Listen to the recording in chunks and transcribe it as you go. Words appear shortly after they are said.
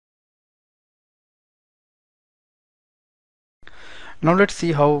Now let's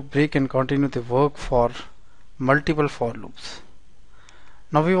see how break and continue they work for multiple for loops.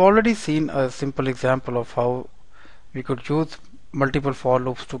 Now we've already seen a simple example of how we could use multiple for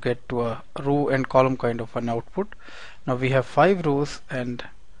loops to get to a row and column kind of an output. Now we have 5 rows and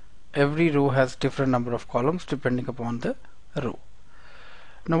every row has different number of columns depending upon the row.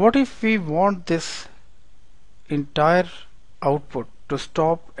 Now what if we want this entire output to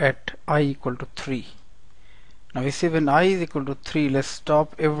stop at I equal to 3? Now we say when I is equal to 3, let's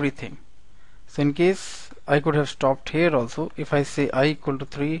stop everything. So in case I could have stopped here also, if I say I equal to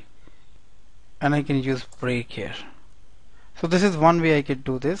 3 and I can use break here. So this is one way I could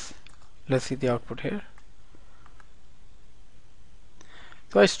do this. Let's see the output here.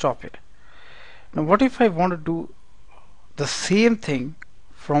 So I stop it. Now what if I want to do the same thing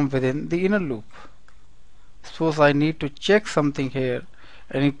from within the inner loop? Suppose I need to check something here,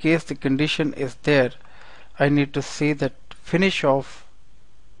 and in case the condition is there, I need to say that finish off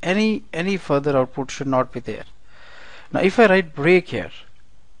any further output should not be there. Now if I write break here,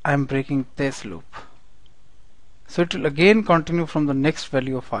 I am breaking this loop. So it will again continue from the next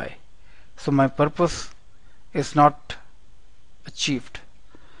value of I. So my purpose is not achieved.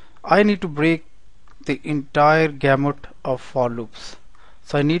 I need to break the entire gamut of for loops.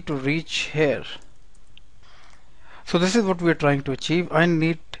 So I need to reach here. So this is what we are trying to achieve. I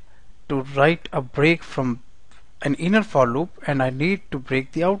need to write a break from an inner for loop and I need to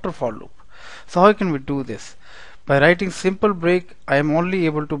break the outer for loop. So how can we do this? By writing simple break, I am only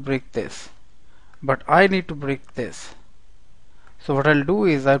able to break this, but I need to break this. So what I'll do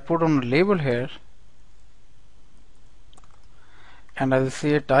is I'll put on a label here and I'll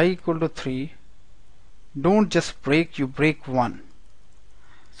say at I equal to 3, don't just break, you break 1.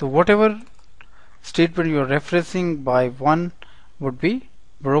 So whatever statement you are referencing by 1 would be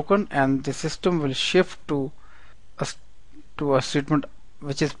broken and the system will shift to a statement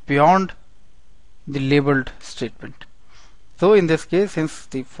which is beyond the labeled statement. So in this case, since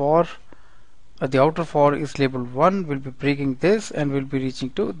the outer for is labeled 1, we'll be breaking this and we'll be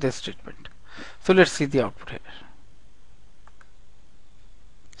reaching to this statement. So let's see the output here.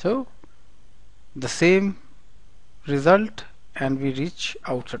 So the same result and we reach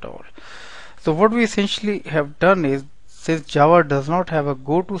out at all. So what we essentially have done is, since Java does not have a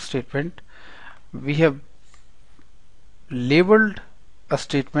go-to statement, we have labeled a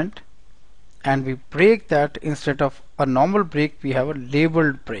statement and we break that. Instead of a normal break, we have a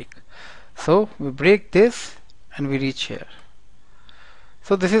labeled break. So we break this and we reach here.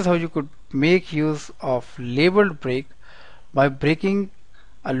 So this is how you could make use of labeled break by breaking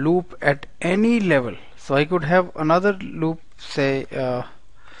a loop at any level. So I could have another loop, say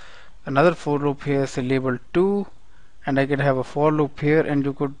another for loop here, say label 2, and I could have a for loop here, and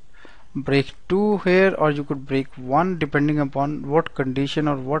you could break 2 here, or you could break 1 depending upon what condition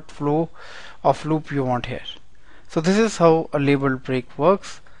or what flow of loop you want here. So this is how a labeled break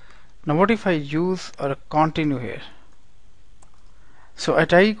works. Now what if I use a continue here? So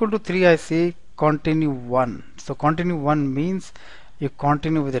at I equal to 3, I say continue 1. So continue 1 means you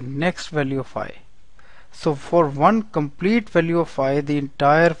continue with the next value of I. So for one complete value of I, the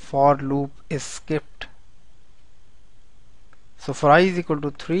entire for loop is skipped. So for I is equal to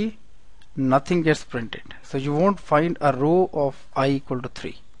 3, nothing gets printed. So you won't find a row of I equal to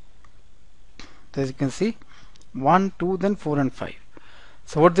 3. So as you can see, 1, 2, then 4 and 5.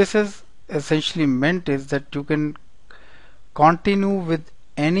 So what this is essentially meant is that you can continue with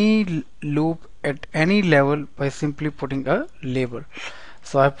any loop at any level by simply putting a label.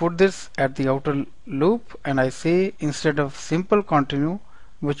 So I put this at the outer loop and I say, instead of simple continue,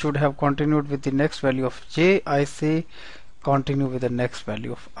 which would have continued with the next value of j, I say continue with the next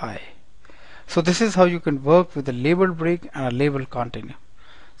value of I. So this is how you can work with a label break and a label continue.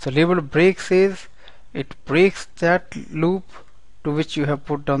 So label break says it breaks that loop to which you have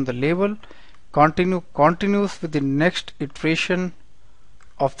put down the label. Continue continues with the next iteration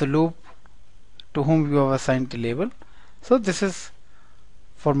of the loop to whom you have assigned the label. So this is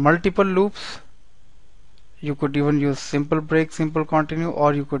for multiple loops. You could even use simple break, simple continue,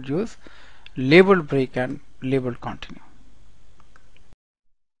 or you could use label break and label continue.